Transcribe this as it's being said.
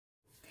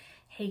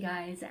Hey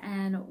guys,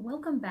 and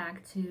welcome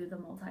back to the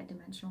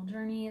Multidimensional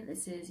Journey.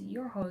 This is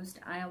your host,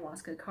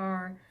 Ayahuasca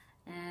Carr,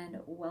 and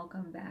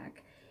welcome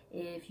back.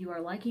 If you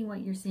are liking what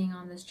you're seeing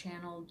on this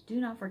channel,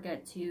 do not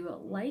forget to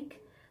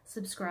like,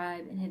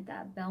 subscribe, and hit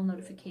that bell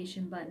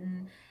notification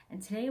button.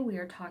 And today we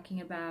are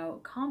talking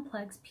about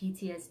complex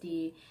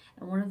PTSD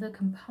and one of the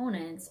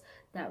components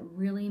that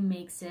really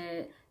makes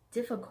it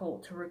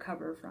difficult to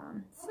recover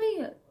from.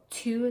 Probably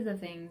two of the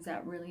things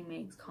that really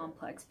makes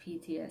complex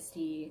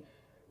PTSD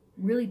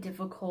really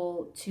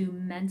difficult to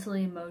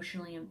mentally,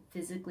 emotionally, and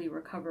physically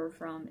recover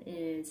from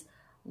is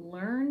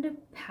learned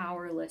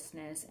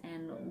powerlessness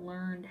and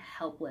learned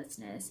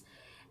helplessness.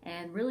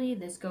 And really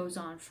this goes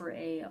on for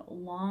a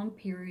long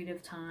period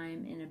of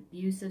time in an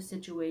abusive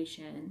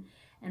situation,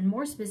 and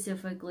more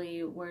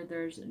specifically where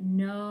there's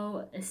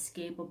no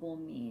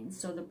escapable means,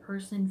 so the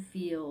person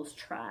feels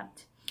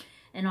trapped.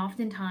 And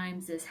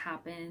oftentimes this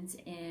happens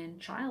in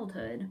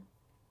childhood,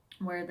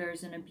 where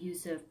there's an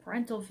abusive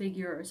parental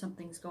figure or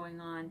something's going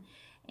on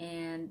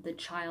and the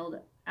child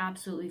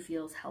absolutely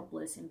feels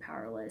helpless and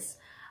powerless.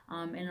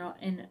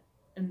 In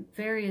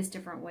various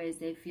different ways,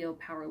 they feel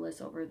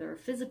powerless over their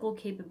physical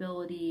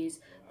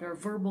capabilities, their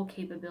verbal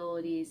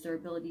capabilities, their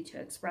ability to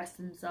express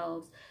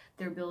themselves,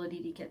 their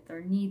ability to get their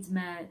needs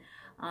met,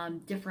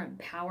 different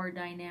power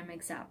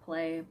dynamics at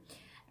play.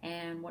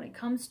 And when it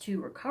comes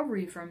to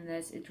recovery from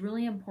this, it's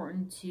really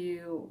important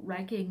to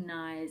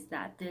recognize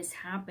that this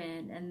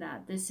happened and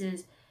that this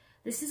is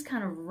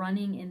kind of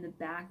running in the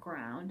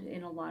background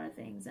in a lot of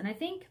things. And I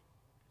think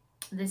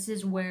this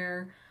is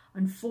where,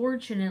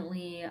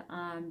 unfortunately,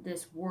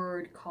 this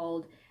word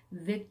called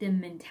victim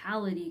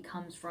mentality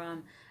comes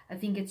from. I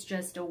think it's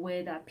just a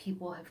way that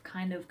people have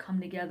kind of come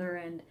together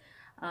and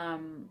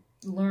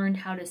learned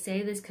how to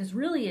say this, because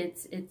really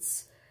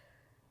it's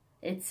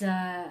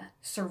a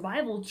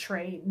survival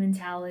trait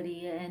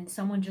mentality, and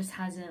someone just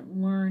hasn't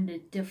learned a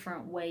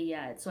different way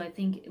yet. So I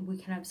think we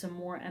can have some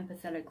more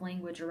empathetic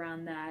language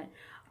around that.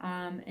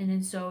 And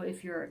then so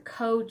if you're a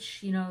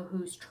coach,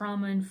 who's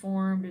trauma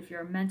informed, if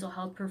you're a mental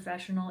health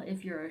professional,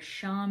 if you're a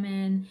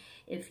shaman,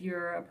 if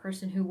you're a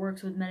person who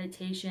works with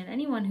meditation,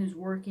 anyone who's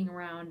working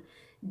around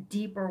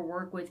deeper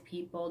work with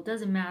people,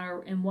 doesn't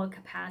matter in what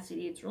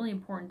capacity, it's really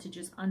important to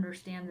just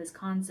understand this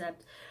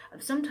concept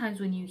of sometimes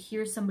when you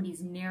hear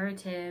somebody's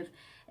narrative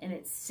and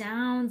it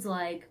sounds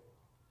like,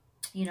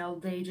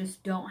 they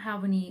just don't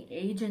have any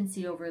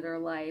agency over their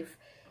life,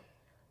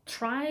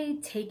 try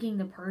taking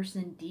the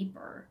person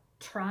deeper.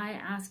 Try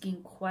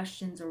asking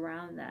questions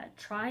around that.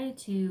 Try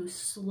to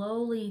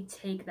slowly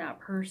take that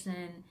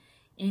person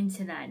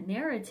into that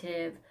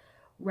narrative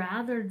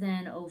rather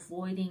than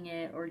avoiding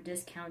it or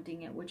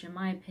discounting it, which in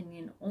my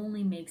opinion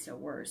only makes it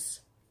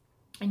worse.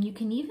 And you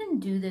can even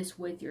do this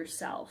with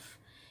yourself.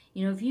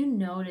 If you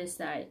notice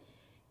that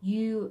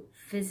you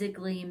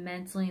physically,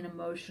 mentally, and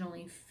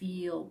emotionally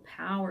feel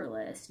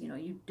powerless,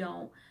 you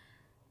don't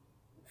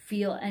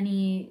feel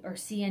any or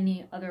see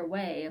any other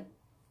way,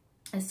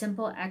 a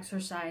simple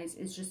exercise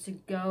is just to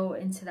go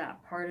into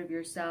that part of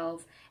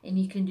yourself, and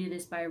you can do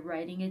this by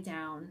writing it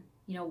down.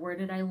 Where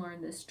did I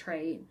learn this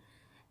trait?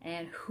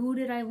 And who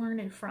did I learn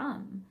it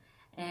from?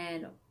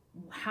 And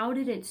how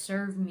did it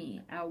serve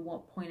me at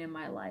what point in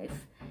my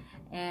life?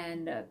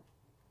 And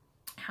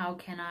how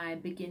can I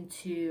begin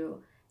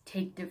to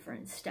take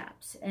different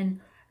steps? And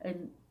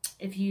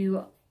if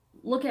you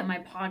look at my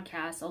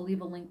podcast, I'll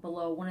leave a link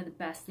below. One of the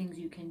best things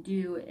you can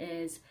do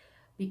is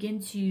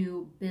begin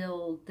to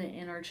build the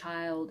inner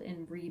child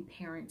and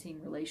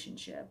reparenting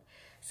relationship,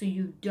 so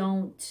you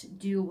don't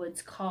do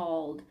what's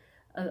called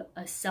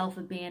a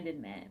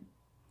self-abandonment.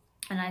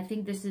 And I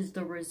think this is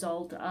the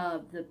result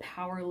of the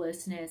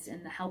powerlessness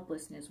and the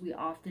helplessness. We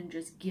often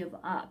just give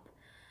up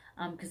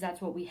because that's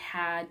what we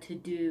had to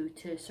do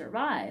to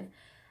survive.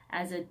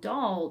 As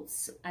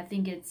adults, I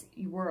think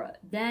we're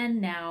then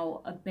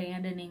now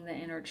abandoning the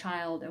inner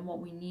child, and what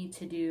we need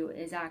to do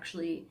is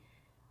actually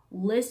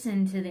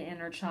listen to the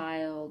inner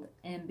child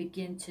and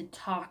begin to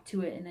talk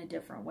to it in a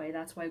different way.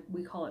 That's why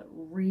we call it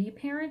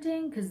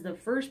reparenting, because the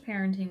first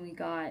parenting we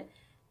got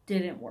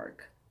didn't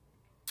work.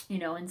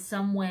 In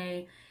some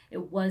way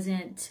it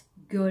wasn't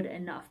good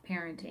enough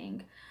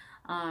parenting,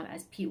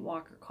 as Pete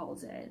Walker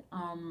calls it,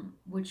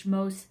 which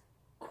most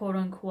quote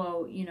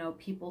unquote,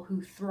 people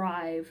who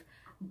thrive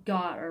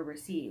got or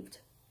received.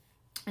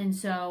 And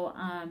so,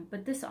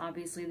 but this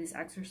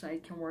exercise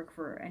can work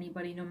for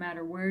anybody, no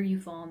matter where you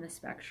fall on the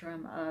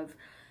spectrum of,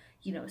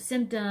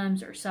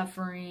 symptoms or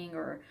suffering,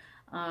 or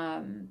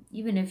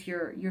even if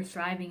you're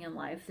thriving in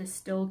life, this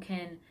still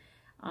can,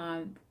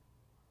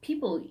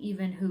 people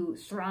even who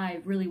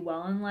thrive really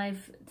well in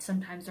life,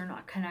 sometimes they're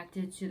not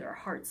connected to their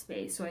heart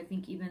space. So I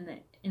think even the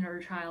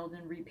inner child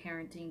and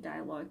reparenting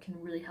dialogue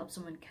can really help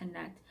someone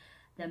connect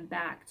them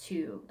back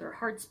to their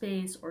heart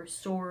space or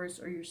source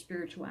or your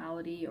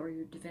spirituality or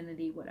your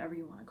divinity, whatever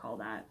you want to call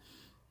that.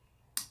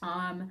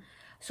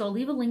 So I'll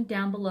leave a link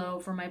down below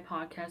for my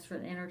podcast for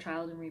the inner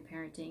child and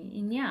reparenting.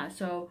 And yeah,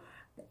 so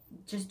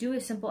just do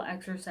a simple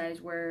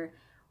exercise where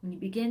when you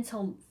begin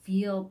to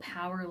feel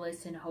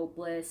powerless and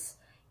hopeless,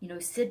 you know,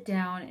 sit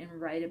down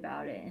and write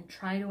about it and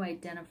try to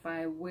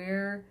identify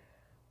where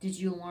did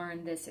you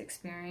learn this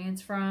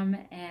experience from,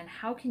 and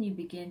how can you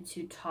begin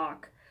to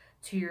talk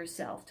to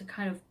yourself to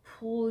kind of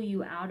pull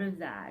you out of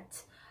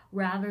that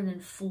rather than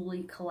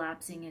fully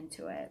collapsing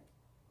into it.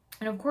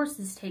 And of course,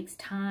 this takes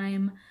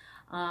time.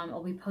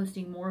 I'll be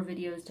posting more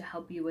videos to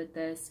help you with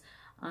this.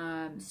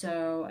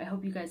 So I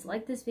hope you guys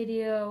like this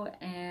video,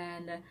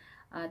 and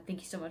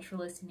thank you so much for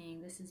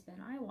listening. This has been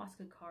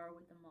Ayahuasca Car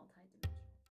with the Multi